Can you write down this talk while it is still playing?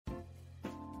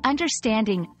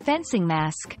Understanding Fencing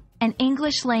Mask, an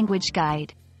English language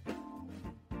guide.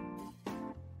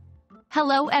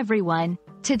 Hello everyone.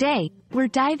 Today, we're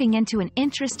diving into an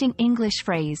interesting English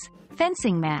phrase,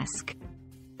 fencing mask.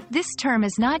 This term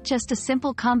is not just a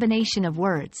simple combination of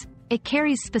words, it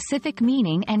carries specific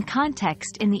meaning and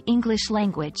context in the English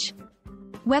language.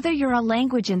 Whether you're a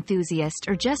language enthusiast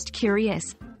or just curious,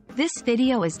 this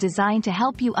video is designed to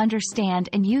help you understand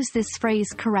and use this phrase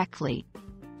correctly.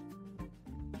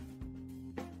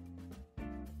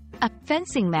 A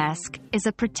fencing mask is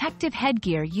a protective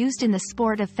headgear used in the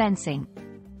sport of fencing.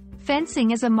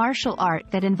 Fencing is a martial art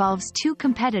that involves two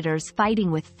competitors fighting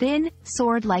with thin,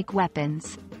 sword-like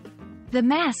weapons. The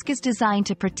mask is designed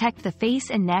to protect the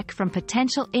face and neck from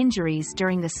potential injuries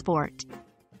during the sport.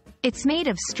 It's made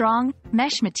of strong,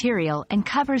 mesh material and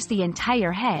covers the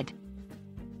entire head.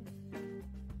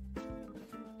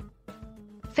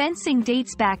 Fencing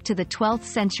dates back to the 12th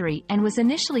century and was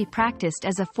initially practiced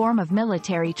as a form of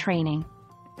military training.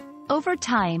 Over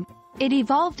time, it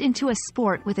evolved into a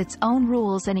sport with its own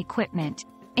rules and equipment,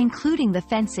 including the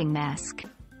fencing mask.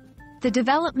 The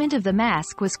development of the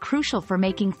mask was crucial for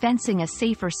making fencing a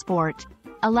safer sport,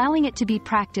 allowing it to be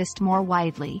practiced more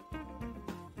widely.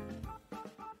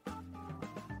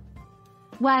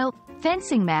 While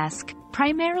fencing mask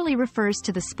primarily refers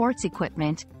to the sports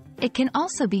equipment, it can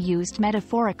also be used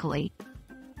metaphorically.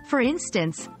 For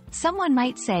instance, someone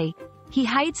might say, "He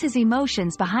hides his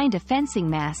emotions behind a fencing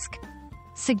mask,"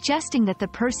 suggesting that the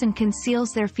person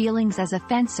conceals their feelings as a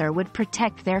fencer would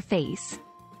protect their face.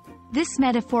 This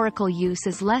metaphorical use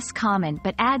is less common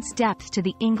but adds depth to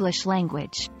the English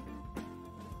language.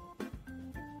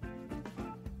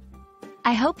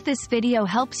 I hope this video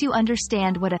helps you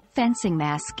understand what a fencing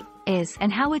mask is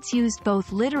and how it's used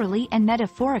both literally and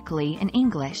metaphorically in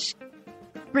English.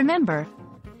 Remember,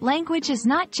 language is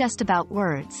not just about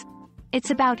words. It's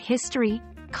about history,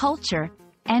 culture,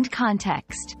 and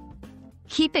context.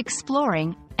 Keep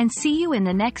exploring, and see you in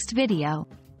the next video.